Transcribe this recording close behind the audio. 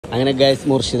അങ്ങനെ ഗൈസ്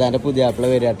മുർഷിദാന്റെ പുതിയ ആപ്പിള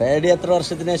വരികട്ടെ. എടി എത്ര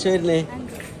വർഷത്തിന് ശേഷം വരുന്നേ?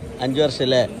 5 വർഷം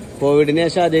അല്ലേ? കോവിഡിന്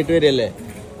ശേഷം ആദ്യമായിട്ട് വരികയല്ലേ?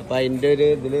 അപ്പൊ അതിന്റെ ഒരു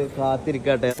ഇതില്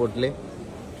കാത്തിരിക്കട്ടെ എയർപോർട്ടില്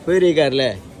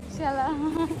വരികയല്ലേ?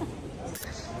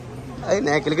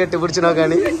 നേക്കിൽ കെട്ടിപ്പിടിച്ച്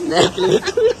നോക്കാണ്.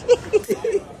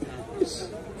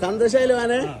 സന്തോഷായാലും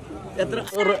ആനെ എത്ര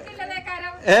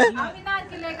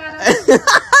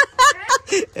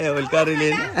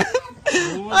ഓൽക്കറിയില്ലേ?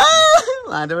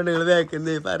 മാന്റെ പെണ്ണുങ്ങള്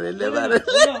വേക്കുന്നേ പറയല്ലേ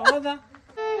പറയല്ലേ.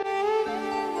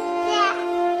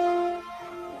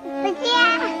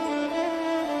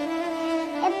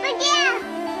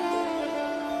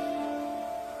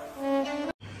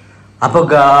 അപ്പൊ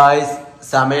ഗായ്സ്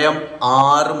സമയം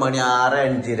 6 മണി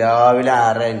 6:05 രാവിലെ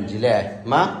 6:05 അല്ലേ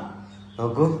അമ്മ?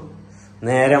 നോക്കൂ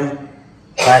നേരം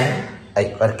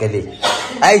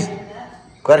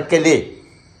കൊരക്കല്ലേ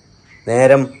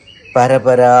നേരം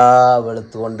പരപരാ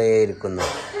വെളുത്തുകൊണ്ടേയിരിക്കുന്നു.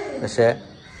 പക്ഷെ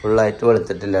ഫുള്ളായിട്ട്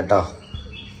വെളുത്തിട്ടില്ല കേട്ടോ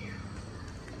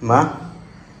അമ്മ.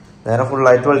 നേരം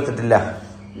ഫുള്ളായിട്ട് വെളുത്തിട്ടില്ല.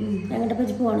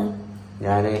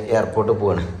 ഞാൻ എയർപോർട്ടിൽ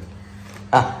പോവാണ്.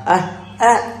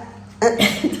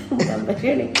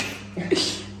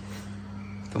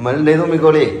 തുമ്മലുണ്ടേ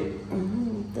തുമ്മിക്കോളി.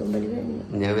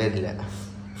 ഞാൻ വരില്ല.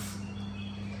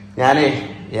 ഞാനേ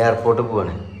എയർപോർട്ടിൽ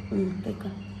പോവാണ്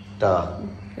കേട്ടോ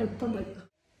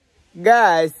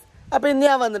ഗായ്സ്. അപ്പൊ ഇന്ന്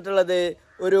ഞാൻ വന്നിട്ടുള്ളത്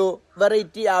ഒരു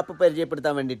വെറൈറ്റി ആപ്പ്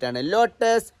പരിചയപ്പെടുത്താൻ വേണ്ടിയിട്ടാണ്.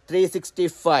 ലോട്ടസ്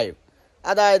 365.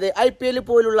 അതായത് IPL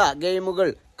പോലുള്ള ഗെയിമുകൾ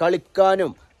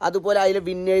കളിക്കാനും അതുപോലെ അതിലെ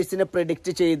വിന്നേഴ്സിനെ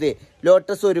പ്രെഡിക്റ്റ് ചെയ്ത്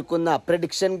ലോട്ടസ് ഒരുക്കുന്ന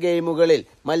പ്രഡിക്ഷൻ ഗെയിമുകളിൽ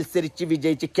മത്സരിച്ച്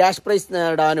വിജയിച്ച് ക്യാഷ് പ്രൈസ്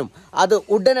നേടാനും അത്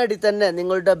ഉടനടി തന്നെ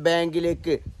നിങ്ങളുടെ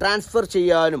ബാങ്കിലേക്ക് ട്രാൻസ്ഫർ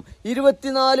ചെയ്യാനും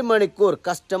 24 മണിക്കൂർ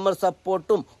കസ്റ്റമർ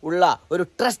സപ്പോർട്ടും ഉള്ള ഒരു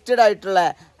ട്രസ്റ്റഡ് ആയിട്ടുള്ള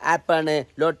ആപ്പാണ്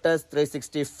ലോട്ടസ്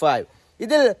 365.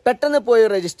 ഇതിൽ പെട്ടെന്ന് പോയി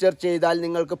രജിസ്റ്റർ ചെയ്താൽ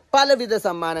നിങ്ങൾക്ക് പലവിധ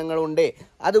സമ്മാനങ്ങളുണ്ട്.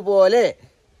 അതുപോലെ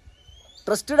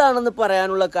ട്രസ്റ്റഡ് ആണെന്ന്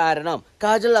പറയാനുള്ള കാരണം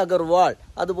കാജൽ അഗർവാൾ,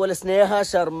 അതുപോലെ സ്നേഹ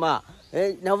ശർമ്മ,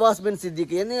 നവാസ് ബിൻ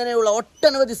സിദ്ദീഖ് എന്നിങ്ങനെയുള്ള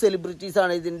ഒട്ടനവധി സെലിബ്രിറ്റീസ്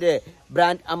ആണ് ഇതിന്റെ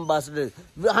ബ്രാൻഡ് അംബാസിഡേഴ്സ്.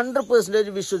 100%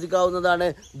 വിശ്വസിക്കാവുന്നതാണ്.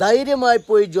 ധൈര്യമായി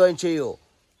പോയി ജോയിൻ ചെയ്യൂ.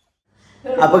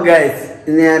 അപ്പൊ ഗൈസ്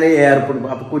ഇന്ന് ഞാൻ എയർപോർട്ട്.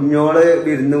 അപ്പൊ കുഞ്ഞോള്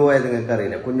വിരുന്ന് പോയത് നിങ്ങൾക്ക്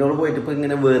അറിയില്ല. കുഞ്ഞോള് പോയിട്ട് ഇപ്പൊ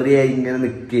ഇങ്ങനെ വെറിയായി ഇങ്ങനെ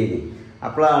നിൽക്കേനി.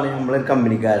 അപ്പോഴാണ് നമ്മളൊരു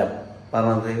കമ്പനിക്കാരൻ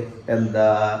പറഞ്ഞത് എന്താ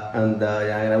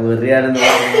ഞാൻ അങ്ങനെ വെറിയാണെന്ന്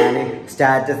പറഞ്ഞാൽ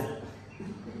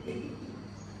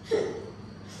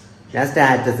ഞാൻ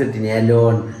സ്റ്റാറ്റസ് ഇട്ടിന്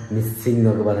ലോൺ മിസ്സിങ്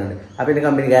എന്നൊക്കെ പറഞ്ഞിട്ട്. അപ്പൊ എന്റെ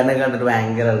കമ്പനിക്കാരനെ കണ്ടിട്ട്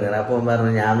ഭയങ്കര ഇറങ്ങണം. അപ്പൊ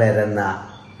പറഞ്ഞു ഞാൻ വരുന്ന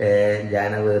ഞാൻ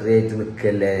വെറിയായിട്ട്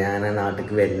നിൽക്കല്ലേ, ഞാൻ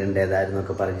നാട്ടിലേക്ക് വരുന്നുണ്ട്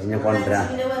ഏതായിരുന്നൊക്കെ പറഞ്ഞു ഞാൻ കൊണ്ടുവരാം.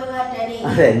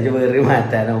 അതെ, എനിക്ക് വെറി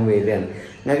മാറ്റാനാവും വരികയാണ്.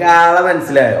 നിങ്ങൾക്ക് ആളെ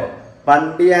മനസ്സിലായോ?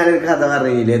 പണ്ട് ഞാനൊരു കഥ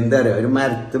പറഞ്ഞില്ലേ, എന്താ പറയുക, ഒരു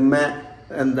മരത്തുമ്മ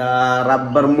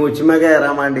റബ്ബർ മൂച്ചുമ്മ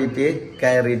കയറാൻ വേണ്ടിയിട്ട്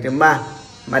കയറിയിട്ട്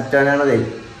മറ്റവനാണതേ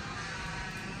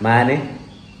മാന്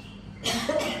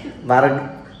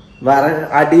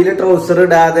അടിയിൽ ട്രൗസർ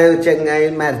ഇടാതെ ചെങ്ങായി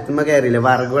മരത്തുമ്മ കയറിയില്ലേ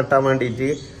വറക് വെട്ടാൻ വേണ്ടിയിട്ട്.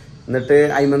 എന്നിട്ട്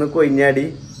അയിമന്ന് കൊയിഞ്ഞാടി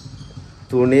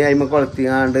തുണി അയിമ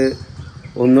കൊളത്തിങ്ങാണ്ട്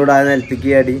ഒന്നുകൂടാതെ നിലത്തേക്ക്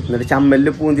ആടി. എന്നിട്ട് ചമ്മലിൽ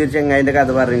പൂന്തിയ ചെങ്ങായിന്റെ കഥ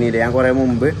പറഞ്ഞില്ലേ ഞാൻ കുറെ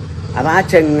മുമ്പ്. അപ്പൊ ആ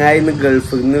ചെങ്ങായി ഇന്ന്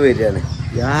ഗൾഫിൽ നിന്ന് വരികയാണ്.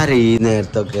 ആര് ഈ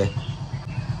നേരത്തൊക്കെ?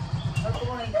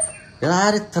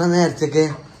 ആരിത്ര നേരത്തൊക്കെ?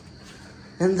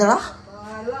 എന്താടാ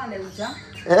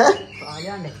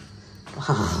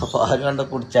പാല് കണ്ട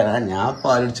കുടിച്ചാ? ഞാൻ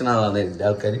പാല് കുടിച്ച ആളാണ് എന്റെ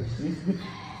ആൾക്കാര്.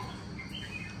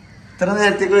 ഇത്ര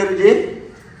നേരത്തേക്ക് വരും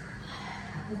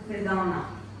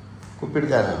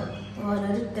കുപ്പിയെടുക്കാനോ?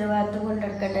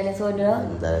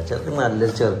 എന്താ ചെറുക്കൻ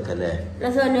നല്ലൊരു ചെറുക്കല്ലേ?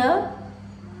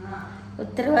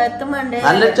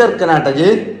 നല്ലൊരു ചെറുക്കനാട്ടോ ജി.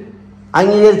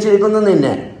 അംഗീകരിച്ചിരിക്കുന്നു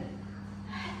നിന്നെ.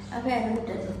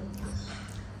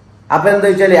 അപ്പൊ എന്താ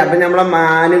വെച്ചാല് അപ്പൊ നമ്മളെ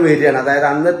മാന് വരികയാണ്. അതായത്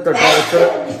അന്ന് തൊട്ട്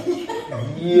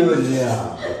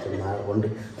കൊണ്ട്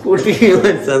കൂട്ടി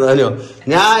മനസ്സിലാലോ.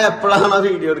 ഞാൻ എപ്പോഴാണോ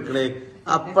വീഡിയോ എടുക്കണേ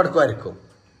അപ്പടക്ക് വരക്കും.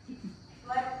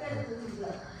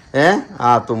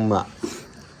 തുമ്മ.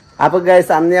 അപ്പൊ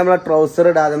ഗൈസ് അന്ന് നമ്മളെ ട്രൗസർ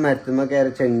ഇടാതെ മരത്തുമ്മ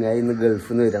കയറി ചെങ്ങായി ഇന്ന്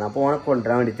ഗൾഫിൽ നിന്ന് വരികയാണ്. അപ്പൊ ഓനെ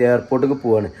കൊണ്ടുവരാൻ വേണ്ടിട്ട് എയർപോർട്ടിലേക്ക്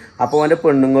പോവാണ്. അപ്പൊ ഓന്റെ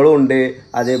പെണ്ണുങ്ങളും ഉണ്ട്,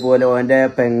 അതേപോലെ ഓന്റെ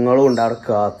പെങ്ങളും ഉണ്ട് അവിടെ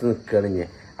കാത്തു നിൽക്കുകയാണ് ഞാൻ.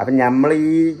 അപ്പൊ നമ്മൾ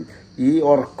ഈ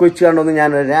ഉറക്കം വെച്ച് കണ്ടൊന്നും ഞാൻ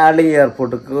ഒരാളും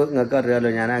എയർപോർട്ടിക്ക് നിങ്ങൾക്ക്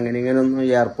അറിയാമല്ലോ, ഞാൻ അങ്ങനെ ഇങ്ങനെയൊന്നും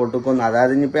എയർപോർട്ടിലേക്ക് ഒന്നും,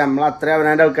 അതായത് ഇനിയിപ്പോൾ നമ്മൾ അത്ര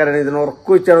അവനാൻ്റെ ആൾക്കാരാണ്, ഇതിന്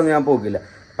ഉറക്കം വെച്ചാലൊന്നും ഞാൻ പോകില്ല.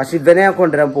 പക്ഷെ ഇവനെ ഞാൻ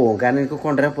കൊണ്ടുവരാൻ പോകും. കാരണം എനിക്ക്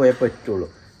കൊണ്ടുവരാൻ പോയേ പറ്റുള്ളൂ.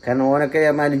 കാരണം ഓനൊക്കെ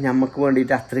പറഞ്ഞാൽ നമുക്ക്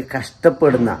വേണ്ടിയിട്ട് അത്രയും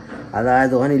കഷ്ടപ്പെടുന്ന,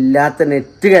 അതായത് ഓനില്ലാത്ത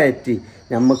നെറ്റ് കയറ്റി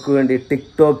നമുക്ക് വേണ്ടി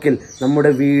ടിക്ടോക്കിൽ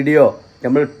നമ്മുടെ വീഡിയോ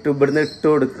നമ്മൾ ഇവിടുന്ന് ഇട്ട്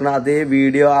കൊടുക്കുന്ന അതേ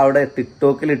വീഡിയോ അവിടെ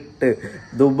ടിക്ടോക്കിൽ ഇട്ട്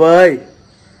ദുബായ്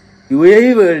UAE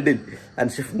വേൾഡിൽ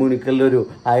അൻഷിഫ് മുനിക്കലിനൊരു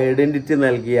ഐഡന്റിറ്റി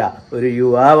നൽകിയ ഒരു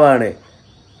യുവാവാണ്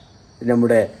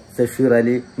നമ്മുടെ സഫീർ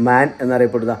അലി മാൻ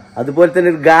എന്നറിയപ്പെടുന്ന, അതുപോലെ തന്നെ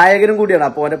ഒരു ഗായകനും കൂടിയാണ്.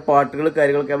 അപ്പോൾ ഓൻ്റെ പാട്ടുകൾ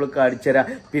കാര്യങ്ങളൊക്കെ നമ്മൾ കാണിച്ചുതരാം.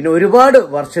 പിന്നെ ഒരുപാട്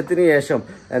വർഷത്തിന് ശേഷം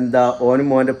ഓനും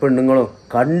ഓൻ്റെ പെണ്ണുങ്ങളും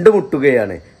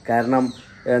കണ്ടുമുട്ടുകയാണ്. കാരണം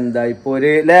ഇപ്പോൾ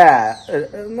ഒരു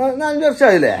 4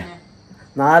 വർഷമായില്ലേ,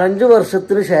 4-5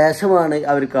 വർഷത്തിന് ശേഷമാണ്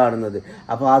അവർ കാണുന്നത്.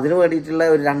 അപ്പോൾ അതിന് വേണ്ടിയിട്ടുള്ള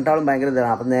ഒരു രണ്ടാളും ഭയങ്കര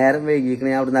ഇതാണ്. അപ്പം നേരം വൈകിക്കണേ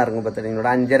ഞാൻ അവിടുന്ന് ഇറങ്ങുമ്പോൾ തന്നെ എന്നോട്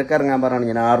 5:30 ഇറങ്ങാൻ പറഞ്ഞാണ്.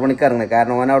 ഞാൻ 6 മണിക്ക് ഇറങ്ങുന്നത്.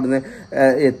 കാരണം ഓൻ അവിടുന്ന്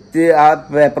എത്തി ആ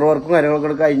പേപ്പർ വർക്കും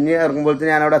കാര്യങ്ങളൊക്കെ കഴിഞ്ഞ്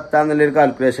ഇറങ്ങുമ്പോഴത്തേന് ഞാൻ അവിടെ എത്താന്നുള്ളൊരു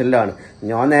കാൽക്കുലേഷനിലാണ്.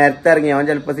 ഞാൻ നേരത്തെ ഇറങ്ങി. അവൻ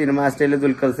ചിലപ്പോൾ സിനിമാ സ്റ്റൈലിൽ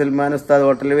ദുൽഖർ സൽമാൻ ഉസ്താദ്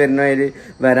ഹോട്ടലിൽ വരുന്നവർ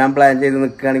വരാൻ പ്ലാൻ ചെയ്ത്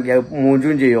നിൽക്കുകയാണെങ്കിൽ അത്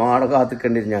മൂഞ്ചും ചെയ്യും. അവിടെ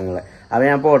കാത്തിക്കേണ്ടിരും ഞങ്ങളെ. അപ്പം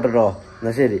ഞാൻ പോട്ടോ.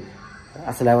 എന്നാൽ ശരി,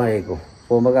 അസ്സലാമു അലൈക്കും.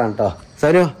 പോകുമ്പോൾ കാണട്ടോ.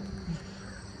 സരോ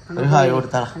ഒരു ഹായ്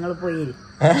കൊടുത്താ.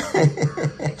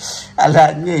 അല്ല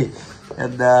അഞ്ഞി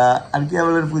എനിക്ക്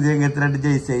നമ്മളൊരു പുതിയ എങ്ങനത്തെ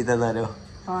ജയിച്ച് ചെയ്തതാലോ.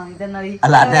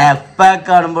 അല്ല അത് എപ്പ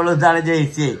കാണുമ്പോഴും ഇതാണ്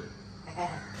ജയിച്ച്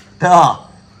കേട്ടോ.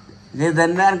 ഇത്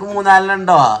തന്നെ എനിക്ക്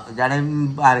 3-4 ഞാൻ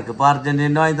ആർക്ക് ഇപ്പൊ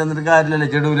അർജന്റീന വാങ്ങി തന്നിട്ട് കാര്യമില്ലല്ലോ,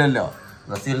 ചെടൂലല്ലോ.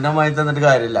 ബ്രസീലിന്റെ വാങ്ങി തന്നിട്ട്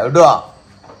കാര്യമില്ല. ഇടുവാ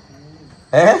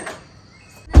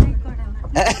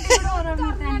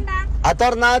അത്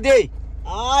തുറന്നാദ്യേ.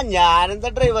 ഞാനെന്താ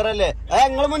ഡ്രൈവറല്ലേ?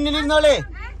 ഞങ്ങള് മുന്നിലിരുന്നോളേ,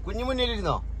 കുഞ്ഞു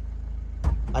മുന്നിലിരുന്നോ.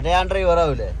 മറ്റേ ഞാൻ ഡ്രൈവർ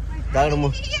ആവൂലേ?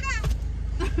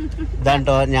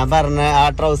 ഇതാണ്ടോ ഞാൻ പറഞ്ഞ ആ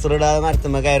ട്രൗസർ ഇടാതെ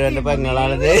മരത്തുമ്പോ കയറും. എന്റെ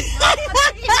പെങ്ങളാണിത്.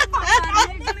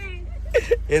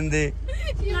 എന്ത്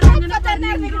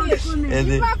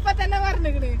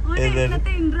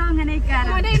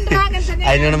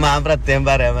അതിനോട് മാൻ പ്രത്യേകം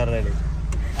പറയാൻ പറഞ്ഞാണ്.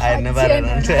 അതിനെ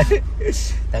പറയുന്നുണ്ട്.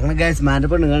 ഞങ്ങള് ഗൈസ്മാന്റെ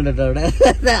പെണ്ണുങ്ങൾ കണ്ടിട്ടോ അവിടെ.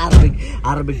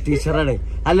 അറബിക് ടീച്ചറാണ്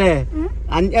അല്ലേ?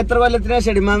 എത്ര കൊല്ലത്തിനാ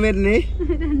ഷെഡിമാൻ വരുന്നേ?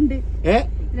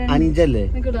 5 അല്ലേ?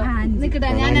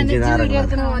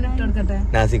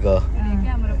 നാസിക്കോ.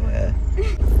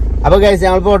 അപ്പൊ ഗൈസ്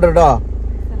ഞങ്ങൾ പോട്ടോ കേട്ടോ.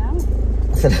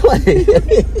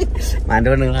 മാന്റെ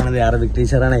പെണ്ണുങ്ങളാണത്, അറബിക്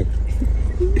ടീച്ചറാണ്.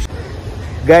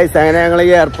 ഗൈസ് അങ്ങനെ ഞങ്ങൾ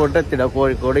എയർപോർട്ട് എത്തിട്ടോ.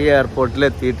 കോഴിക്കോട് എയർപോർട്ടിൽ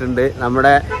എത്തിയിട്ടുണ്ട്.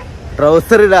 നമ്മുടെ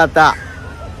ട്രൗസർ ഇടാത്ത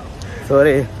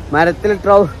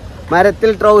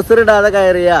മരത്തിൽ ട്രൗസർ ഇടാതെ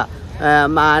കയറിയ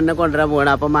മാനെ കൊണ്ടുവരാൻ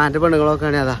പോകണം. അപ്പൊ മാന്റെ പെണ്ണുങ്ങളൊക്കെ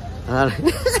ആണ്. അതാണ്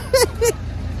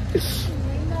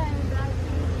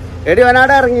എടി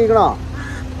വനാടെ ഇറങ്ങിക്കണോ?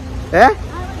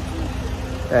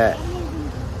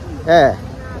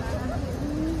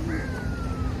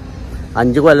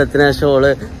 5 കൊല്ലത്തിന് ശേഷം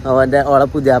ഓളെ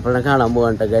പുതിയാപ്പിളിനെ കാണാൻ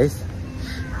പോകണ്ട ഗൈസ്.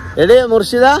 എടി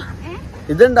മുർഷിദ,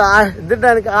 ഇതുണ്ടോ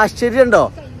എനിക്ക് ആശ്ചര്യണ്ടോ?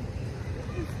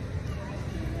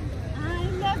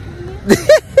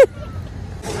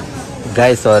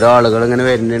 ഗൈസ് ഓരോ ആളുകൾ ഇങ്ങനെ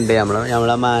വരുന്നുണ്ട്.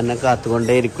 നമ്മളെ മാനെ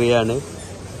കാത്തുകൊണ്ടേ ഇരിക്കുകയാണ്.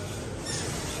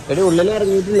 എടി ഉള്ളിൽ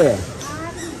ഇറങ്ങിയിട്ടില്ലേ?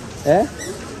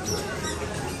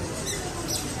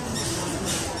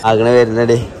 അങ്ങനെ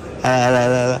വരുന്നടി.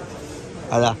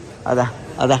 അതാ അതാ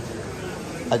അതാ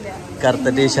കറുത്ത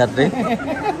ടീഷർട്ട്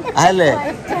അല്ലേ?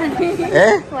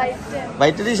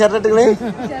 White T shirt ഇട്ടുകള്.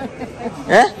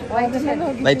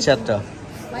 വൈറ്റ് ഷർട്ടോ?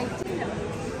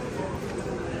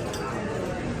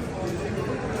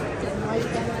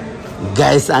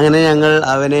 ഗൈസ് അങ്ങനെ ഞങ്ങൾ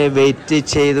അവനെ വെയിറ്റ്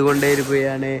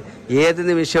ചെയ്തുകൊണ്ടേയിരിക്കുകയാണ്. ഏത്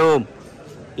നിമിഷവും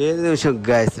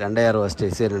ഗൈസ് 2 എയർ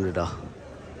ഹോസ്റ്റേഴ്സ് വരുന്നുണ്ട് കേട്ടോ.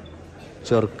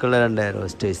 ചൊറുക്കുള്ള 2 എയർ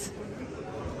ഹോസ്റ്റേഴ്സ്.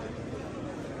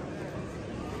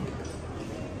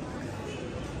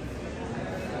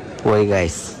 പോയി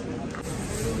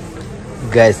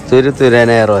ഗൈസ് തുരൻ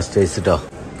എയർ ഹോസ്റ്റേഴ്സ് കേട്ടോ.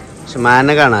 പക്ഷെ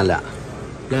മാനെ കാണാനല്ല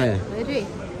അല്ലേ?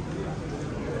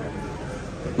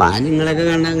 മാൻ നിങ്ങളൊക്കെ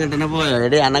കണ്ട അങ്ങോട്ടന്നെ പോയോ?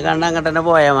 എടി അന്നെ കണ്ട അങ്ങോട്ടന്നെ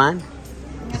പോയാ മാൻ?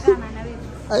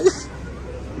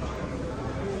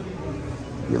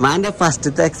 മാന്റെ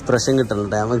ഫസ്റ്റത്തെ എക്സ്പ്രഷൻ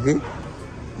കിട്ടണുണ്ട് നമുക്ക്.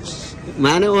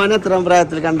 മാന് ഓനെ എത്ര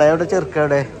പ്രായത്തിൽ കണ്ട? എവിടെ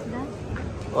ചെറുക്കവിടെ?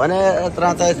 ഓനെ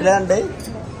എത്രാമത്തെ വയസ്സിലാ കണ്ട്?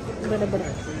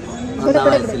 1-ാം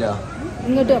വയസ്സിലോ?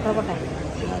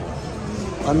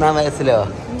 1-ാം വയസ്സിലോ?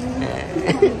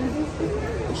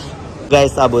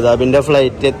 ഗൈസ് അബുദാബിന്റെ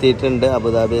ഫ്ലൈറ്റ് എത്തിയിട്ടുണ്ട്.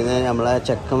 അബുദാബിന്ന് നമ്മളെ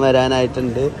ചെക്കൻ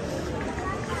വരാനായിട്ടുണ്ട്.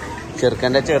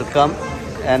 ചെറുക്കൻ്റെ ചെറുക്കം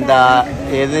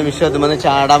ഏത് നിമിഷം അതുമെന്ന്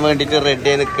ചാടാൻ വേണ്ടിട്ട് റെഡി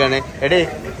ആയി നിൽക്കാണ്. എടി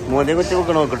മോദി കുത്തി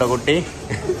വെക്കണ നോക്കട്ടോ കുട്ടി.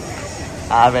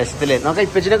 ആവേശത്തില് നോക്ക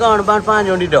ഇപ്പച്ചിനെ കാണുമ്പോ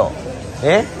പാഞ്ഞോണ്ടിട്ടോ.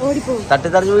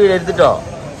 തട്ടിത്തറിഞ്ഞ് വീടെടുത്തിട്ടോ.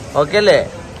 ഓക്കെ അല്ലേ?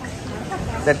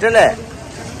 സെറ്റല്ലേ?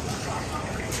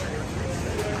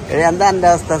 എന്താ എന്റെ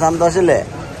അവസ്ഥ? സന്തോഷല്ലേ?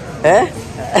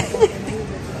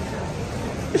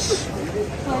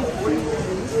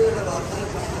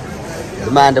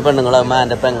 മാന്റെ പെണ്ണുങ്ങളോ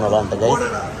മാന്റെ പെങ്ങളോ ഉണ്ട് ഗൈസ്.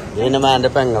 പിന്നെ മാന്റെ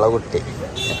പെങ്ങളോ കുട്ടി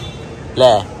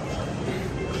അല്ലേ?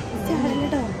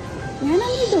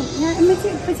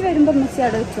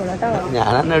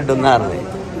 ഞാനെന്നെ ഇടുന്നാറിഞ്ഞേ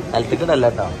നിലത്തേക്കിടല്ല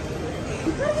കേട്ടോ.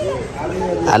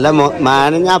 അല്ല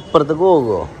മാന ഞാൻ അപ്പുറത്തേക്ക്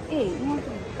പോകുമോ?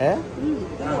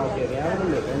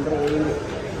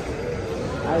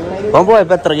 ഓൻ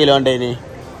പോയപ്പോ എത്ര കിലോ ഉണ്ടേനി?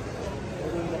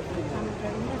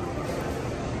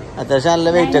 അത്യാവശ്യം നല്ല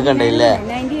വെയിറ്റ് ഒക്കെ ഉണ്ടല്ലേ?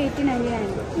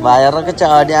 വയറൊക്കെ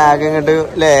ചാടി ആകെ ഇങ്ങോട്ട്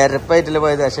ലേരപ്പായിട്ടില്ല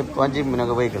പോയത്. പക്ഷെ ഇപ്പൊ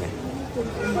ജിമ്മിനൊക്കെ പോയിക്കണേ.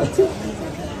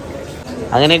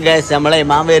 അങ്ങനെ ഗൈസ് നമ്മളെ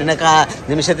മാൻ വരുന്ന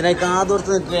നിമിഷത്തിനായി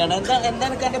കാതോർത്ത് നിൽക്കുകയാണ്.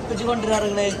 എന്താണ് എന്റെ പിച്ച്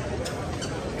കൊണ്ടുവരാറുങ്ങളെ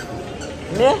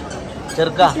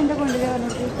ചെറുക്ക?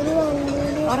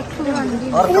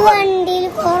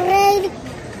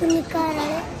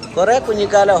 കൊറേ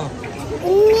കുഞ്ഞിക്കാലോ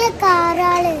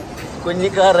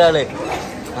കുഞ്ഞിക്കാറാള്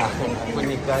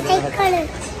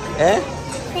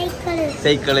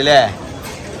സൈക്കിളില്ലേ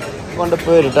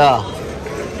കൊണ്ടുപോയിട്ടാ.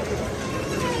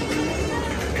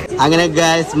 അങ്ങനെ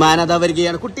ഗൈസ് മാനത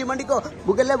വരികയാണ്. കുട്ടി മണ്ടിക്കോ,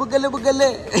 ബുഗല്ലേ ബുഗല്ലേ ബുഗല്ലേ.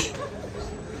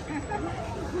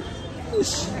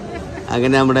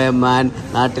 അങ്ങനെ നമ്മുടെ മാൻ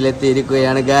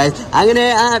നാട്ടിലെത്തിയിരിക്കുകയാണ് ഗൈസ്. അങ്ങനെ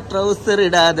ആ ട്രൗസർ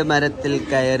ഇടാതെ മരത്തിൽ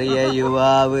കയറിയ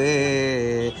യുവാവ്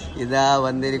ഇതാ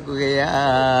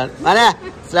വന്നിരിക്കുകയാണ്. മാനെ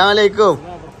അസ്സലാമു അലൈക്കും.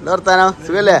 എന്താ വർത്താനോ?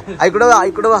 സുഖല്ലേ? ആയിക്കൂടെ വാ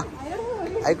ആയിക്കൂടെ വാ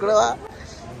ആയിക്കൂടെ വാ.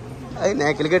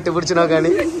 നേക്കിൽ കെട്ടിപ്പിടിച്ച് നോക്കാണ്.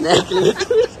 നേക്കിൽ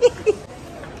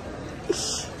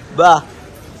ബാ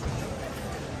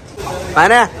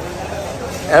മാനെ.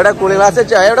 എവിടെ കൂളിംഗ് ഗ്ലാസ്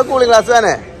വെച്ചോ? എവിടെ കൂളിംഗ് ഗ്ലാസ്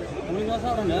വേണേ?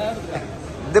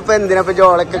 ഇതിപ്പോ എന്തിനപ്പൊ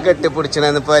ജോളൊക്കെ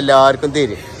കെട്ടിപ്പിടിച്ചണെന്ന് ഇപ്പൊ എല്ലാവർക്കും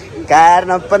തിരി.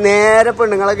 കാരണം ഇപ്പൊ നേരെ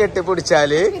പെണ്ണുങ്ങളെ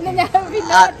കെട്ടിപ്പിടിച്ചാല്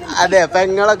അതെ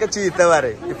പെങ്ങളൊക്കെ ചീത്ത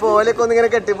പറയും. ഇപ്പൊ ഓലൊക്കെ ഒന്നിങ്ങനെ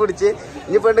കെട്ടിപ്പിടിച്ച്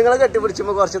ഇനി പെണ്ണുങ്ങളെ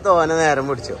കെട്ടിപ്പിടിച്ചുമ്പോ കുറച്ച് തോന നേരം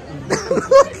പിടിച്ചു.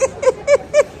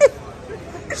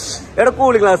 എവിടെ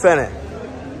കൂളിംഗ് ഗ്ലാസ് വേണേ?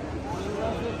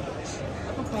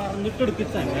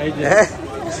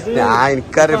 ഞാൻ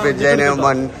എനിക്കറിയാം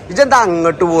ഇജെന്താ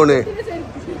അങ്ങോട്ട് പോണ്?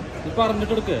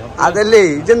 അതല്ലേ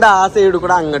ഇജെന്താ ആ സൈഡ്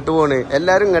കൂടെ അങ്ങോട്ട് പോണ്?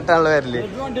 എല്ലാരും ഇങ്ങോട്ടാണല്ലോ വരല്.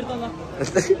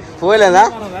 പോലെന്നാ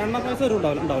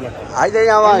അത്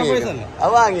ഞാൻ വാങ്ങിക്കണേ.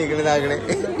 അത് വാങ്ങിക്കണേ ഇതാക്കണേ.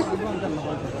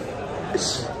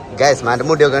 ഗൈസ് മാന്റെ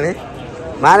മുടി നോക്കാണ്.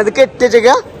 മാനത് കെട്ടി വെച്ചേക്ക.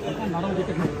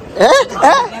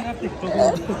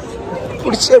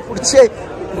 പിടിച്ചേ പിടിച്ചേ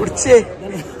പിടിച്ചേ.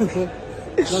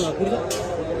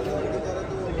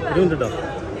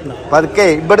 പതുക്കെ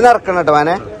ഇവിടുന്ന് ഇറക്കണം കേട്ടോ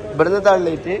മാനെ. ഇവിടുന്ന്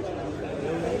തള്ളിയിട്ട്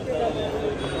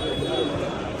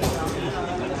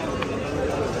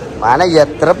മാന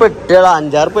എത്ര പെട്ടികളോ?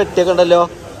 5-6 പെട്ടിയൊക്കെ ഉണ്ടല്ലോ.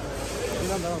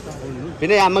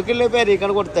 പിന്നെ നമ്മക്കുള്ള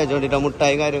പേരേക്കാണ് കൊടുത്തേച്ചോണ്ടിട്ടോ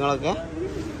മുട്ടായും കാര്യങ്ങളൊക്കെ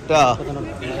കേട്ടോ.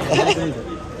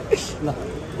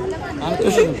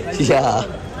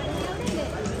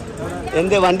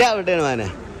 എന്ത് വണ്ടി അവിടെയാണ് മാനെ?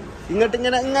 ഇങ്ങോട്ട്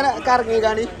ഇങ്ങനെ ഇങ്ങനെ കറങ്ങി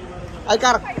കാണി. അത്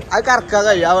കറക്കാൻ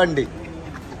കഴിയും ആ വണ്ടി.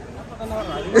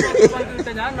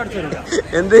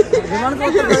 എന്ത്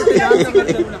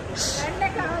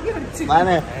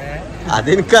മാനെ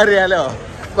അതെനിക്കറിയാലോ.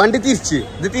 വണ്ടി തിരിച്ച്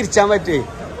ഇത് തിരിച്ചാൻ പറ്റേ?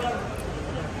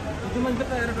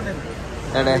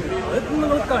 എടെ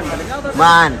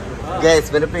മാൻ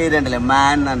ഗേസ്ബിന്റെ പേരുണ്ടല്ലേ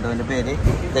മാൻ എന്നുണ്ടോ എന്റെ പേര്?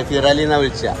 ദഫീർ അലി എന്നാ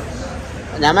വിളിച്ച.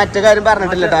 ഞാൻ മറ്റേ കാര്യം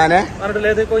പറഞ്ഞിട്ടില്ല ട്ടാനെ.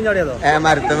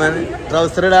 മരത്തമ്മ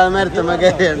ട്രൗസർ ഇടാതെ മരത്തമ്മ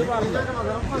കയറിയത്.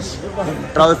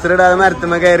 ട്രൗസർ ഇടാതെ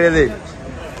മരത്തമ്മ കയറിയത്.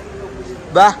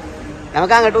 ബാ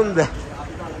നമുക്ക് അങ്ങോട്ട് ഉണ്ട്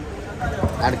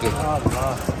നടക്കേ.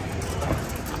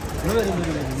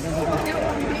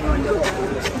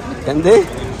 എന്ത്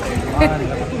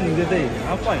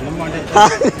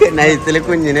നൈസില്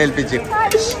കുഞ്ഞിനെ ഏൽപ്പിച്ചു.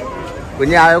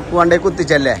 കുഞ്ഞ് ആ കൊണ്ടേ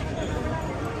കുത്തിച്ചല്ലേ?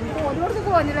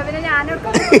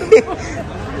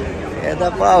 ഏതാ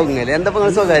പാവുങ്ങല്? എന്താ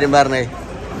നിങ്ങൾ സ്വകാര്യം പറഞ്ഞേ?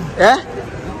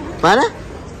 മാന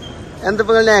എന്താ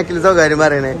നിങ്ങൾ നേക്കിൽ സ്വകാര്യം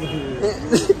പറയണേ?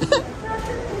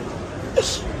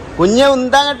 കുഞ്ഞെ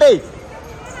ഉണ്ടാകട്ടെ.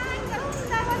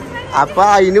 അപ്പൊ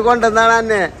അതിന് കൊണ്ടുവന്നാണ്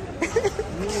എന്നെ.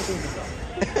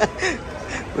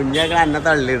 കുഞ്ഞൊക്കെ എന്നെ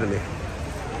തള്ളിയിടുന്നത്.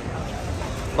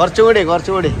 കുറച്ചുകൂടി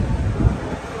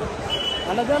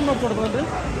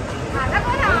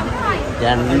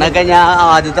എണ്ണൊക്കെ ഞാൻ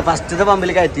ആദ്യത്തെ ഫസ്റ്റത്തെ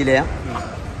പമ്പിൽ കയറ്റിയില്ലേ?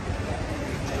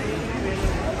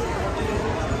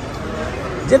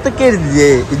 ഇതൊക്കെ എഴുതിയേ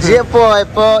ഇജ്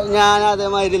പോയപ്പോ ഞാൻ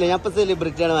അതേമാതിരില്ലേ? ഞാൻ ഇപ്പൊ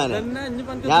സെലിബ്രിറ്റി ആണ് മാനെ.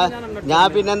 ഞാൻ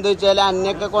പിന്നെ എന്താ വെച്ചാല്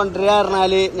അന്നൊക്കെ കൊണ്ടുവരിക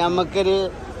പറഞ്ഞാല് ഞമ്മക്കൊരു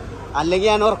അല്ലെങ്കിൽ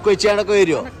ഞാൻ ഉറക്കം വെച്ചാണൊക്കെ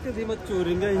വരുമോ?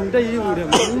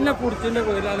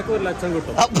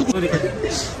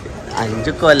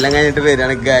 5 കൊല്ലം കഴിഞ്ഞിട്ട്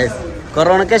വരികയാണ് ഗൈസ്.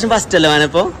 കൊറോണക്ക് ശേഷം ഫസ്റ്റ് അല്ലേ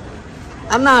മാനപ്പോ?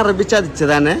 അന്ന് അറബി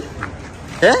ചതിച്ചതാണ്.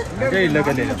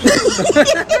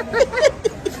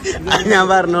 ഞാൻ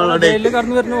പറഞ്ഞോളോടെ.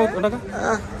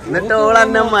 എന്നിട്ട് ഓൾ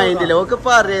എന്നെ മൈൻഡില് ഓക്ക്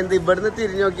പറയുന്നത് ഇവിടുന്ന്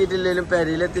തിരിഞ്ഞു നോക്കിയിട്ടില്ലേലും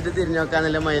പെരയിലെത്തിട്ട് തിരിഞ്ഞു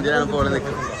നോക്കാന്നുള്ള മൈൻഡിലാണ് പോള്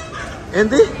നിൽക്കുന്നത്.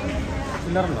 എന്ത്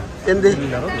എന്ത്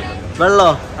വെള്ളോ?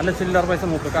 അല്ല ചില്ലറ പൈസ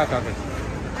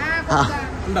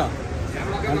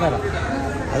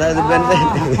അതായത്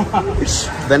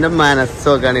ഇവന്റെ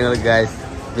മനസ്സൊക്കെയാണ് നിങ്ങൾ ഗൈസ്.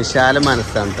 വിശാല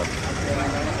മനസ്സാണ് കേട്ടോ.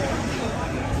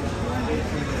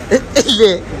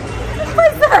 ഇല്ലേ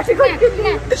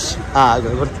ആ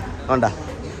കൊണ്ടാ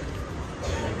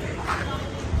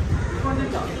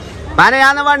മാനെ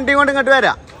ഞാൻ വണ്ടി കൊണ്ട് ഇങ്ങോട്ട്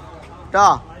വരാം കേട്ടോ.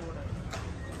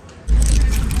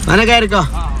 മാനെ കയറിക്കോ.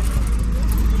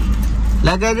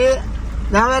 ലഗേജ്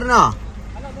ഞാൻ വരണോ?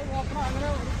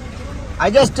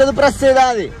 അത് ജസ്റ്റ് ഒന്ന് പ്രസ് ചെയ്താ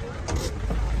മതി.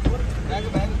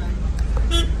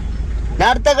 ഞാൻ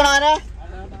അടുത്തേക്കണോ മാനെ?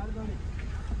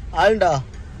 അതുണ്ടോ?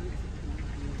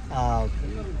 ആ ഓക്കെ.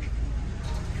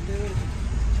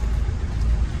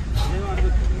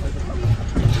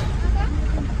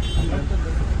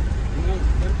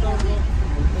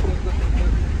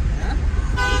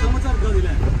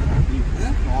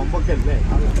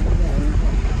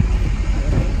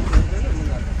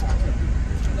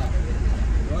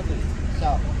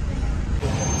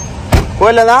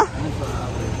 പോലതാ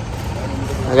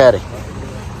കയറി.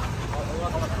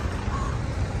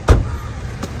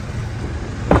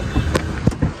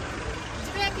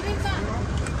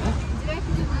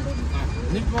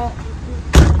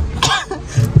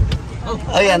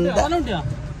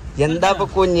 എന്താ ഇപ്പൊ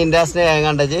കുഞ്ഞിന്റെ സ്നേഹം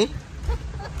കണ്ടേ?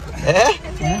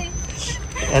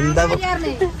 എന്താ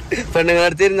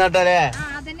പെണ്ണുങ്ങളടുത്ത് ഇരുന്നോട്ടല്ലേ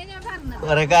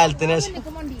കൊറേ കാലത്തിന്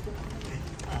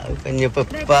കുഞ്ഞിപ്പോ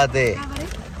ഇപ്പൊ അതെ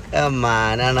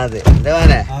മാനാണത്. എന്താ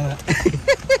മാനെ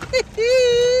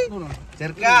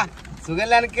ചെറുക്കാ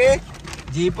സുഖല്ല എനിക്ക്?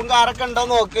 ജീപ്പും കാറൊക്കെ ഉണ്ടോ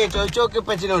നോക്ക്, ചോദിച്ചു നോക്ക്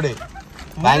ഇപ്പച്ചിനോട്.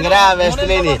 ഭയങ്കര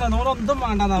ആവേശത്തിലേനി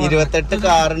 28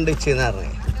 കാറുണ്ട് ഇച്ചെന്ന്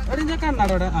പറഞ്ഞു.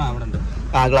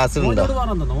 ആ ക്ലാസ് ഉണ്ടോ?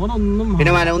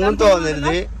 പിന്നെ മന ഒന്നും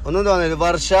തോന്നരുത്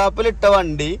വർക്ക്ഷോപ്പിലിട്ട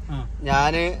വണ്ടി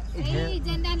ഞാന്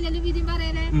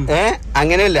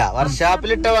അങ്ങനെയല്ല.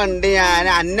 വർക്ക്ഷോപ്പിലിട്ട വണ്ടി ഞാൻ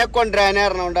അന്നെ കൊണ്ടുവരാനെ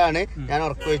അറിഞ്ഞോണ്ടാണ് ഞാൻ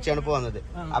ഉറക്കം വെച്ചാണ് പോകുന്നത്.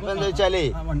 അപ്പൊ എന്താ വെച്ചാലേ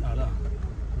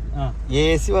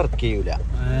AC വർക്ക് ചെയ്യൂല.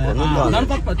 ഒന്നും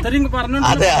തോന്നുന്നു.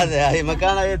 അതെ അതെ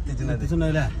അയിമക്കാണ് എത്തിച്ചത്.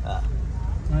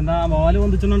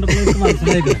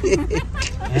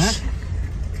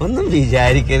 ഒന്നും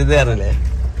വിചാരിക്കരുത് പറഞ്ഞല്ലേ.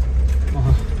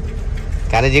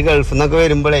 കാരണം ഈ ഗൾഫിൽ നിന്നൊക്കെ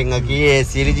വരുമ്പോഴേ നിങ്ങൾക്ക് ഈ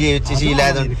AC ജീവിച്ച്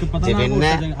ശീലമായതുകൊണ്ട്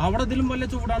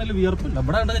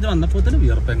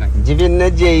പിന്നെ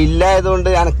ജയിലിലായതുകൊണ്ട്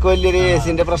എനക്ക് വലിയൊരു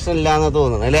ACന്റെ പ്രശ്നം ഇല്ലാന്ന്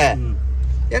തോന്നുന്നു അല്ലേ?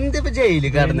 എന്തിപ്പോ ജയില്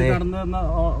കടന്ന്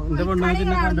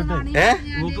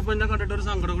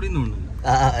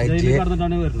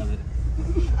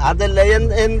അതല്ല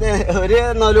ഒരു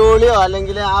നൊലോളിയോ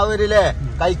അല്ലെങ്കിൽ ആ ഒരു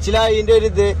കഴിച്ചിലായിന്റെ ഒരു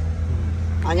ഇത്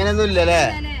അങ്ങനെയൊന്നും ഇല്ലല്ലേ?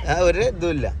 ഒരു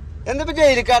ഇതുമില്ല. എന്തിപ്പോ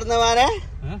ജയിലിൽ കടന്ന മാനെ?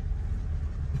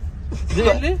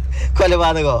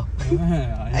 കൊലപാതകോ?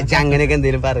 അങ്ങനെയൊക്കെ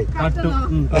എന്തേലും പറയും.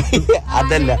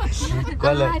 അതല്ല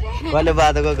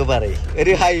കൊലപാതകമൊക്കെ പറയും.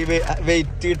 ഒരു ഹൈവേ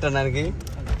വെയിറ്റ് കിട്ടണം എനിക്ക്.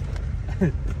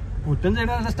 കുറ്റം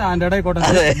ചെയ്യണ സ്റ്റാൻഡേർഡ് ആയിക്കോട്ടെ.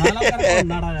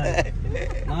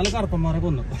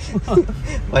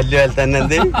 വലിയ പോലെ തന്നെ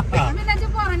എന്ത്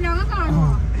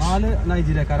 4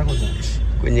 നൈജീരിയക്കാരെ കൊന്നു.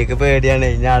 കുഞ്ഞിക്ക് പേടിയാണ്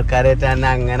ഇനി ആൾക്കാരായിട്ട് തന്നെ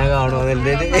അങ്ങനെ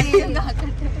കാണുമെന്നുണ്ട്.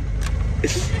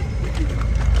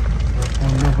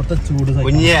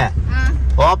 കുഞ്ഞിയെ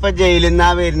ഓപ്പ ജയിലിൽ നിന്നാ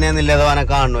വരുന്നേന്നില്ലത് ഓനെ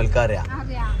കാണുന്നവർക്കറിയാം.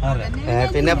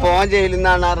 പിന്നെ പോൻ ജയിലിൽ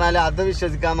നിന്നാണ് പറഞ്ഞാല് അത്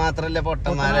വിശ്വസിക്കാൻ മാത്രല്ല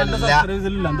പൊട്ടന്മാരല്ല.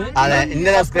 അതെ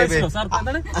എന്റെ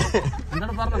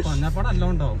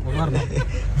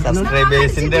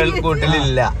സബ്സ്ക്രൈബേഴ്സിന്റെ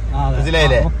കൂട്ടിലില്ല.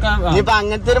 മനസ്സിലായില്ലേ? ഇനിയിപ്പൊ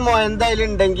അങ്ങനത്തെ ഒരു എന്തായാലും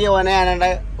ഉണ്ടെങ്കിൽ ഓനെ ഞാനണ്ട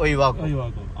ഒഴിവാക്കും.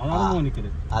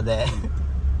 അതെ.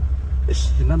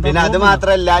 പിന്നെ അത്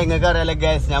മാത്രല്ല നിങ്ങൾക്ക് അറിയാലോ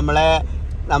ഗൈസ്,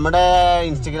 നമ്മുടെ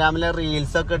ഇൻസ്റ്റഗ്രാമിലെ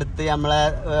റീൽസ് ഒക്കെ എടുത്ത് നമ്മളെ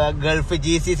ഗൾഫ്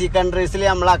GCC കൺട്രീസിൽ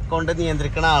നമ്മളെ അക്കൗണ്ട്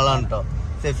നിയന്ത്രിക്കുന്ന ആളാണ് കേട്ടോ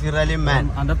സഫീർ അലി മാൻ.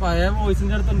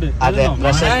 അതെ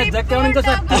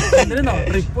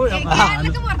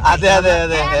അതെ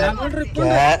അതെ അതെ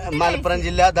മലപ്പുറം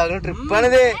ജില്ല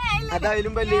ട്രിപ്പാണിത്.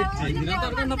 അതായാലും വലിയ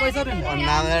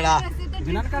ഒന്നാമതേടാ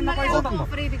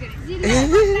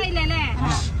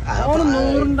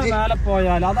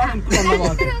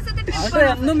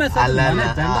അല്ല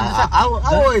ആ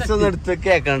വോയിസ് ഒന്ന് എടുത്ത്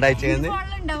കേക്കണ്ട.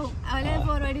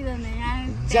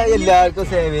 എല്ലാവർക്കും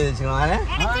സേവ് ചെയ്ത് വെച്ചാൽ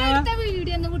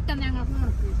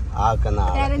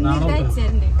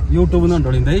യൂട്യൂബിൽ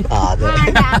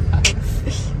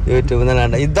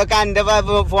നിന്നുണ്ട്. ഇതൊക്കെ എന്റെ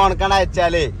ഫോണിക്കാണ്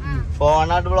അയച്ചാല്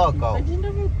ഫോണായിട്ട് ബ്ലോക്ക് ആവും.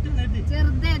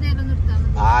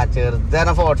 ആ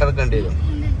ചെറുതാണ് ഫോട്ടോ എടുക്കേണ്ടി വരും.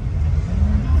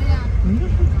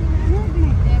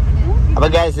 അപ്പൊ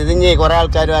ഗൈസ് ഇത് ഇനി കുറെ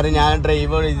ആൾക്കാർ പറയും ഞാൻ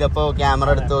ഡ്രൈവ് ചെയ്തപ്പോ ക്യാമറ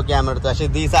എടുത്തു. പക്ഷെ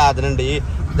ഇത് ഈ സാധനം ഉണ്ട്, ഈ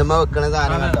ഇതുമ്മ വെക്കണ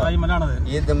സാധനം കണ്ടോ?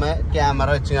 ഈ ഇതുമ്മ ക്യാമറ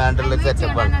വെച്ച് കണ്ടുള്ള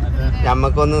സെറ്റപ്പാണ്.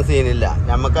 ഞമ്മക്കൊന്നും സീനില്ല.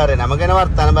 ഞമ്മക്കറിയാം, നമുക്കിങ്ങനെ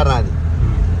വർത്താനം പറഞ്ഞാൽ മതി.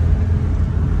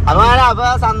 അപ്പൊ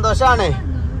സന്തോഷാണ്.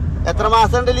 എത്ര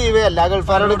മാസം ഉണ്ട് ലീവ്? എല്ലാ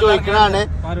ഗൾഫാരോട് ചോദിക്കണാണ്.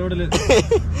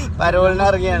 പരോളിന്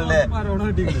ഇറങ്ങിയാണല്ലേ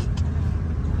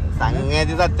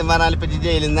സംഗതി. സത്യം പറഞ്ഞാൽ ഇപ്പൊ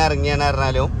ജയിലിൽ നിന്ന് ഇറങ്ങിയാണ്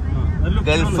പറഞ്ഞാലും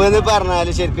ഗൾഫ് എന്ന്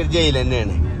പറഞ്ഞാല് ശരിക്കും ജയിൽ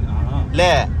തന്നെയാണ്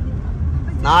അല്ലേ?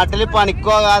 നാട്ടില്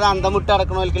പണിക്കോകാതെ അന്തം വിട്ട്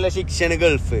അടക്കണവർക്കുള്ള ശിക്ഷയാണ്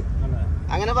ഗൾഫ്.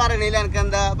 അങ്ങനെ പറയണില്ല എനിക്ക്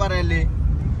എന്താ പറയല്ലേ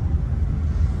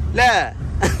അല്ലേ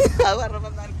അത് പറഞ്ഞപ്പോ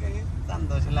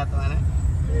സന്തോഷമില്ലാത്ത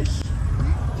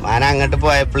മാന അങ്ങോട്ട്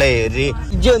പോയപ്പോഴേ ഒരു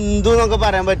ജന്തു എന്നൊക്കെ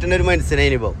പറയാൻ പറ്റുന്ന ഒരു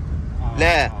മനുഷ്യനായി ഇപ്പൊ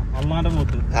അല്ലേ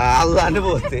അള്ളാന്റെ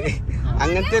പോത്ത്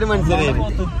അങ്ങനത്തെ ഒരു മനുഷ്യനായി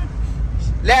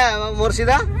അല്ലേ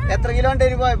മുർഷിദ എത്ര കിലോ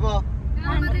ഉണ്ടായി പോയപ്പോ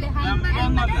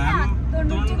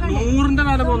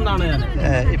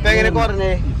ഇപ്പൊ എങ്ങനെ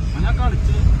കുറഞ്ഞേ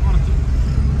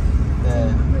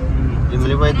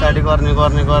ജിമ്മില് പോയി തടി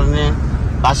കുറഞ്ഞ്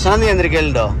ഭക്ഷണം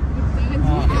നിയന്ത്രിക്കലുണ്ടോ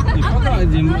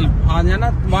ഞാൻ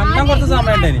വണ്ണം കുറച്ച്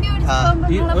സമയം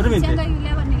ഒരു മിനിറ്റ്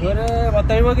ഒരു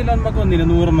 10-70 കിലോ നമുക്ക് വന്നില്ല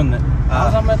 100 വന്ന് ആ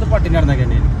സമയത്ത് പട്ടിണി നടന്നൊക്കെ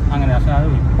അങ്ങനെ പക്ഷെ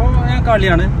ഇപ്പൊ ഞാൻ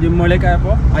കളിയാണ് ജിമ്മുകളിലേക്ക്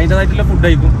ആയപ്പോ അതിന്റേതായിട്ടുള്ള ഫുഡ്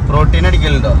കഴിക്കും പ്രോട്ടീൻ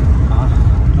അടിക്കലുണ്ടോ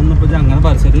ഒന്നിപ്പോ അങ്ങനെ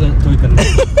പറിച്ചിട്ട് ചോദിക്കണ്ടേ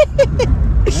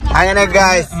അങ്ങനെ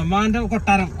മാന്റെ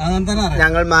കൊട്ടാരം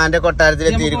ഞങ്ങൾ മാന്റെ കൊട്ടാരത്തിൽ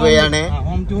എത്തിയിരിക്കുകയാണ്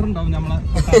ഹോം ടൂർ ഉണ്ടാവും നമ്മളെ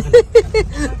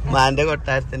മാന്റെ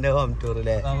കൊട്ടാരത്തിന്റെ ഹോം ടൂർ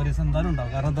അല്ലേ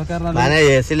ഉണ്ടാവും മാന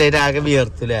ഏസിലായിട്ട് ആകെ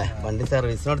വിയർത്തുല്ലേ വണ്ടി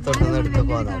സർവീസിനടുത്തോട്ട് എടുത്ത്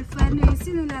പോന്ന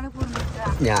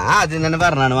ഞാൻ ആദ്യം തന്നെ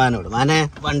പറഞ്ഞാണ് മാനോട് മാനെ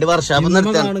വണ്ടി വർഷാപ്പ്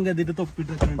നിർത്താൻ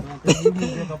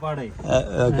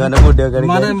മുടിയൊക്കെ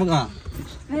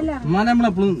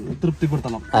നമ്മളെപ്പോഴും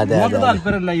തൃപ്തിപ്പെടുത്തണം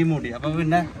താല്പര്യമില്ല ഈ മുടി അപ്പൊ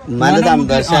പിന്നെ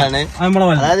സന്തോഷാണ്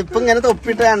അതായത് ഇപ്പൊ ഇങ്ങനെ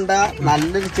തൊപ്പിട്ട് കണ്ട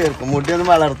നല്ലൊരു ചെറുക്കും മുടിയൊന്നും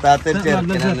വളർത്താത്ത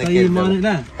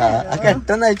ചെറുക്കനാണ് ആ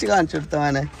കെട്ടെന്ന് അയച്ച് കാണിച്ചു കൊടുത്ത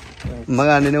മാനെ ഉമ്മ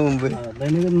കാണുന്നതിന് മുമ്പ്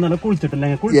ഇന്നലെ കുളിച്ചിട്ടില്ല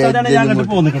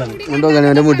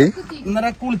മുടി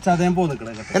ഇന്നലെ കുളിച്ചാതെ ഞാൻ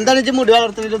പോന്നിക്കണേ എന്താണ് മുടി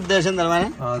വളർത്തുന്നതിന്റെ ഉദ്ദേശം എന്താണ് മാനെ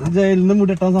അത് ജയിലിൽ നിന്ന്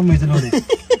മുടി ഇട്ടാൻ സമ്മതിച്ചല്ലോ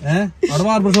അവിടെ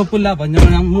മാർബിൾ ഷോപ്പില്ല അപ്പൊ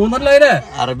ഞാൻ 3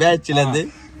 അറബി അയച്ചില്ലത്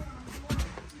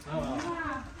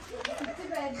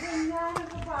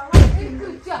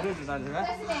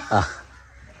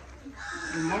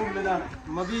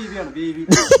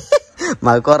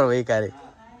കുറവേക്കാര്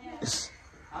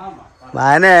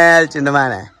മാനെ അയച്ചിണ്ട്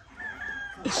മാനെ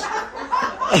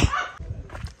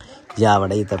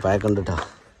അവിടെ ഈത്തപ്പഴൊക്കെ ഉണ്ട് കേട്ടോ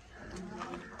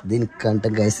ഇതിനിക്കണ്ട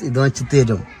ഗൈസ് ഇത് വെച്ച്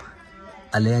തരും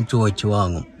അല്ലെ ഞാൻ ചോദിച്ചു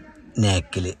വാങ്ങും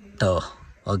നേക്കില് കേട്ടോ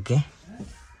ഓക്കെ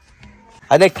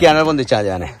അതൊക്കെയാണ് പൊന്തിച്ചാൽ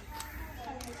ഞാനെ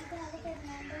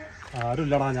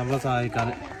ആരുമില്ലടാ നമ്മളെ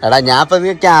സഹായിക്കാന് എടാ ഞാൻ ഇപ്പൊ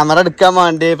ക്യാമറ എടുക്കാൻ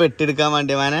വേണ്ടി പെട്ടി എടുക്കാൻ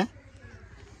വേണ്ടി മാനെ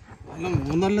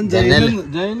ജയിലിൽ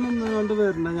നിന്ന്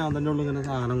വരുന്ന ഞാൻ തന്നെ ഉള്ളു ഇങ്ങനെ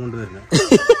സാധനം കൊണ്ടുവരുന്ന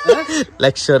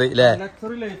ലക്ഷറി അല്ലേ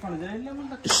ലക്ഷറി ലൈഫാണ്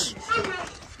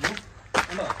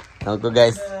നമുക്ക്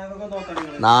ഗൈസ്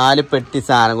 4 പെട്ടി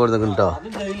സാധനം കൊടുത്തിട്ടോ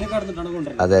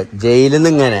അതെ ജയിലിൽ നിന്ന്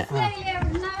ഇങ്ങനെ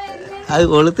അത്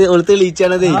ഒളു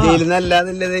തെളിയിച്ചാണത് ജയിലിൽ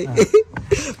നിന്നല്ലാന്നുള്ളത്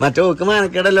മറ്റേ ഓക്ക്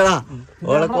മാനക്കേടല്ലടാ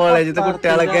ഓളെ കോളേജിലത്തെ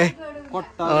കുട്ടികളൊക്കെ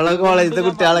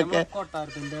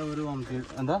കൊട്ടാരത്തിന്റെ ഒരു ഹോം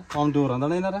ടൂർ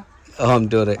എന്താണ് ഹോം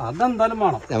ടൂർ അതെന്തായാലും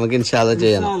വേണം നമുക്ക് ഇൻഷാല്ലാ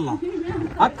ചെയ്യണം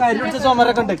ആ കരിപിടിച്ച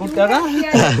ചുമരൊക്കെ ഉണ്ട് കുട്ടികളെ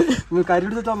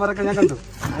കരിപിടിച്ച ചുമരൊക്കെ ഞാൻ കണ്ടു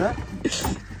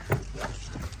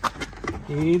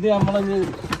ഇത് നമ്മളെ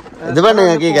ഇത്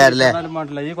പെണ്ണുങ്ങൾക്ക് ഈ കാര്യല്ലേ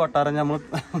ഈ കൊട്ടാരം നമ്മൾ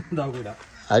ഇതാകൂല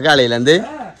അത് കളിയില്ല എന്ത്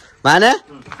മാനെ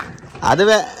അത്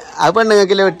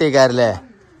പെണ്ണുങ്ങൾക്കില്ലേ വെട്ടിക്കാരല്ലേ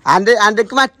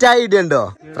അന്റെക്ക് മറ്റേ ഐഡിയ ഉണ്ടോ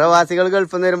പ്രവാസികൾ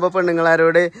ഗൾഫിൽ നിന്ന് വരുമ്പോ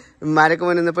പെണ്ണുങ്ങളാരോട് ഉമ്മാരൊക്കെ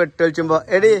മുന്നിൽ നിന്ന് പെട്ട് കളിച്ചുമ്പോ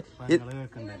എടി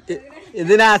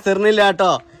ഇത്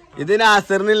നാസറിനില്ലാട്ടോ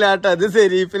ഇത്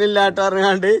സെരീഫിനില്ലാട്ടോ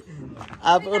പറഞ്ഞാണ്ട്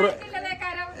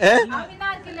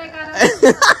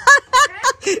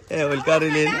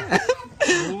ഓൽക്കറിയില്ലേ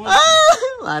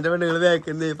മാന്റെ പെണ്ണുങ്ങൾ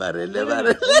വേക്കുന്നേ പറയല്ലേ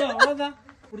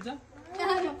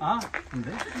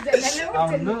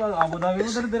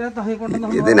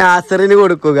ഇത് നാസറിന്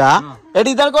കൊടുക്കുക എടി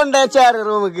ഇതാ കൊണ്ടുവച്ചാറ്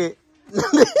റൂമിക്ക്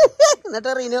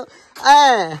എന്നിട്ട് റീനു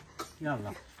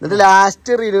എന്നിട്ട്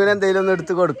ലാസ്റ്റ് റീനുവിന് എന്തെങ്കിലും ഒന്ന്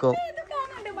എടുത്ത് കൊടുക്കും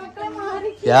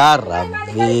യാ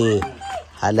റബ്ബി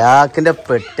ഹലാക്കിന്റെ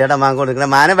പെട്ടിയടമാൻ കൊടുക്കണേ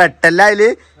മാന വെട്ടല്ല അതില്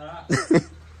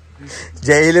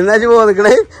ജയിലിൽ നിന്ന്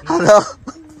പോന്നിക്കണേ അതോ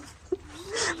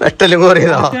വെട്ടലും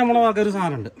കോറിയതോ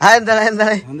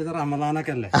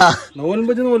റമദാനൊക്കെ അല്ലേ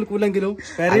നോൽമ്പ് നോൽക്കൂലെങ്കിലും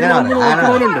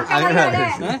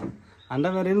അന്റെ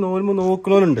പേരിൽ നോൽമ്പ്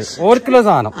നോക്കലോനുണ്ട് ഓർക്കിലോ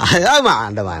സാധനം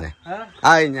മാണ്ട മാനെ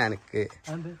ആ ഞാനക്ക്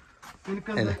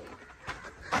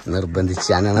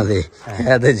നിർബന്ധിച്ചാണത്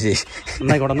അത്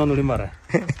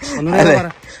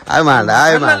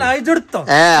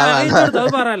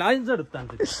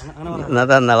എന്നാ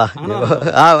തന്നളാ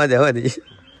ആ മതി മതി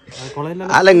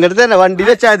അല്ല ഇങ്ങോട്ട് തന്നെ വണ്ടിയിൽ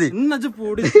വെച്ചാൽ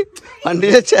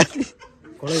മതി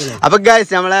അപ്പൊ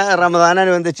ഗൈസ് നമ്മളെ റമദാൻ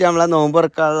അനുബന്ധിച്ച് നമ്മളെ നോമ്പ്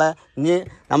തുറക്കാനുള്ള ഇനി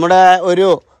നമ്മുടെ ഒരു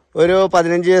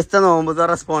 15 ദിവസത്തെ നോമ്പ്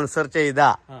തുറ സ്പോൺസർ ചെയ്ത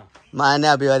മാന്യ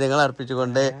അഭിവാദ്യങ്ങൾ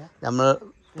അർപ്പിച്ചുകൊണ്ട് നമ്മൾ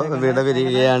വിട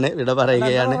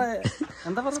പറയുകയാണ്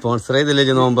സ്പോൺസർ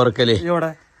ചെയ്തില്ലേ നോമ്പ് തുറക്കല്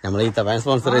നമ്മളെ ഈത്തപ്പഴം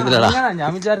സ്പോൺസർ ചെയ്തില്ലടാ. ഞാൻ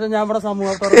വിചാരിച്ച ഞാൻ ഇവിടെ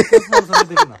സമൂഹത്തോടെ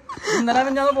ഇന്നലെ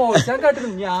ഞാൻ പോയിച്ചാൽ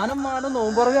കേട്ടിരുന്നു. ഞാനും മാനും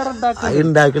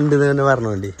ഉണ്ടാക്കുന്നുണ്ട് തന്നെ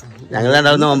പറഞ്ഞോണ്ടി. ഞങ്ങൾ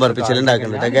രണ്ടാമത്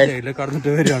നോമ്പറപ്പിച്ചിട്ടുണ്ടാക്കുന്നുണ്ട്.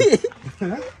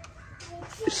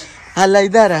 അല്ല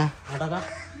ഇതാരാ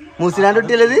മൂസിനാന്റെ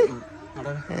കുട്ടിയല്ലത്?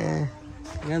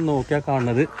 ഞാൻ നോക്കിയാ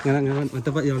കാണുന്നത്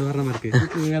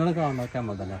ഇങ്ങനെ കാണാൻ.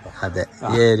 അതെ,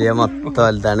 ഈ ഏരിയ മൊത്തം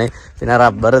വലുതാണ്. പിന്നെ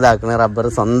റബ്ബർ ഇതാക്കണ, റബ്ബർ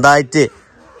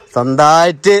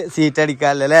സ്വന്തമായിട്ട് സീറ്റ്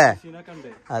അടിക്കാല്ലേ?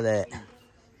 അതെ.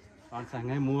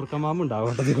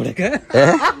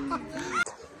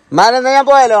 മാനെന്നാ ഞാൻ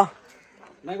പോയാലോ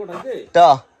കേട്ടോ?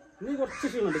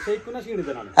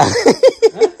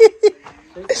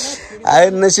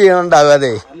 അതിന്ന് ക്ഷീണം ഉണ്ടാവും.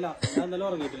 അതെ,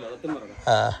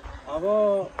 അപ്പൊ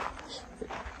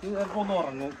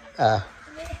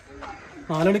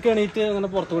 4 മണിക്ക് എണീറ്റ് അങ്ങനെ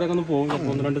പുറത്തുകൂടെ ഒന്ന് പോകും.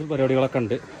 1-2 പരിപാടികളൊക്കെ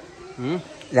ഉണ്ട്.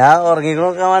 ഞാൻ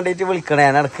ഉറങ്ങിക്കാൻ വേണ്ടിട്ട് വിളിക്കണേ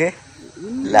ഇടക്ക്.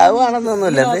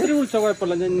 ലാവാണെന്നൊന്നുമില്ല, വിളിച്ചാൽ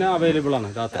കുഴപ്പമില്ല. ഞാൻ അവൈലബിൾ ആണ്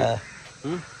രാത്രി.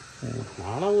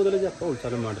 നാളെ മുതൽ എപ്പോ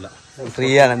വിളിച്ചാലും വേണ്ടില്ല, ഫ്രീ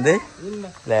ആണ്. എന്ത്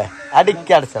അല്ലേ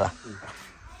അടിക്കടിച്ചതാ.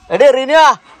 എടേ റിനുവാ,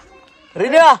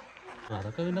 റിനുവാ.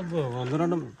 അതൊക്കെ പിന്നെ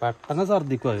 1-2 പെട്ടെന്ന്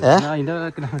ഛർദിക്കും. അതിന്റെ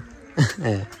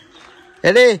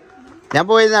എടേ ഞാൻ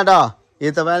പോയിരുന്നാട്ടോ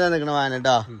ഈത്തപ്പഴം നിക്കണ വാന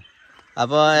കേട്ടോ.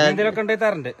 അപ്പൊ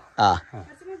തരണ്ട്.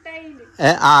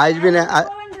 പിന്നെ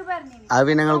അത്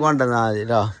പിന്നെ നിങ്ങൾ കൊണ്ടുവന്നാ മതി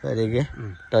കേട്ടോ. പേരേക്ക്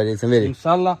ടൂറിസം വരും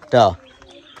കേട്ടോ.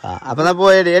 അപ്പൊ എന്നാ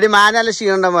പോയത്. എടി മാനല്ല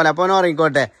ക്ഷീണം ഉണ്ടാവും പോലെ. അപ്പൊ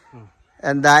ഉറങ്ങിക്കോട്ടെ.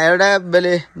 എന്താ എവിടെ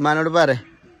ബല് മാനോട് പറ.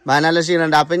 മാനല്ല ക്ഷീണം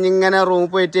ഉണ്ട്. അപ്പൊ ഇങ്ങനെ റൂമിൽ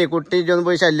പോയിട്ട് കുട്ടി ഒന്ന്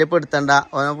പോയി ശല്യപ്പെടുത്തണ്ട.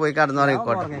 ഓനെ പോയി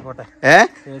കടന്നുറങ്ങിക്കോട്ടെ.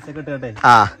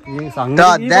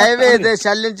 ദയവേത്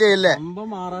ശല്യം ചെയ്യല്ലേ.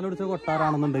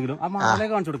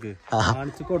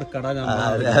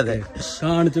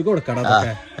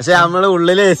 പക്ഷെ നമ്മള്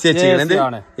ഉള്ളിൽ എ സി വെച്ചിട്ടുണ്ട്.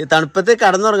 ഈ തണുപ്പത്ത്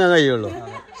കടന്നുറങ്ങാൻ കഴിയുള്ളൂ.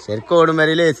 ശരിക്കും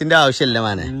ഓടുമ്പരയിൽ എസിന്റെ ആവശ്യമില്ല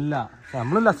മാനെ.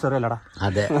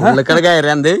 അതെ, ഉള്ളിക്കട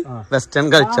കയറിയാണ്ട് വെസ്റ്റേൺ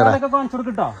കൾച്ചറാ.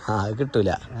 അത് കിട്ടൂല.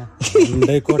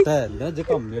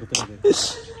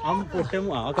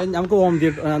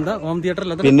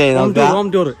 പിന്നെ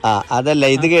അതല്ല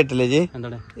ഇത് കേട്ടില്ലേ ജി?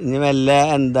 ഇനി മെല്ലെ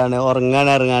എന്താണ് ഉറങ്ങാൻ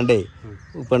ഇറങ്ങാണ്ടേ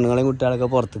പെണ്ണുങ്ങളെയും കുട്ടികളൊക്കെ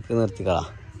പുറത്തേക്ക് നിർത്തിക്കളാ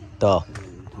കേട്ടോ.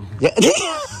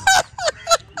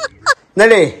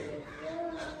 എന്നടേ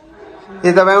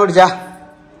ഈത്തപ്പഴം കുടിച്ചാ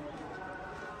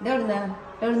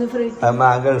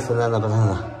ഗൾഫിൽ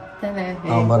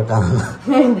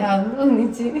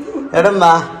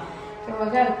എടമ്മാ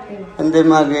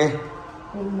എന്തേമാക്ക്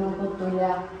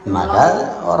മക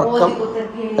ഉറക്കം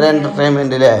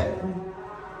എന്റർടൈൻമെന്റ് അല്ലേ?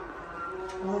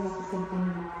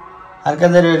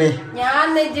 ആർക്കെന്താ പരിപാടി?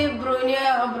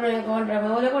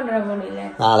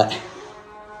 നാളെ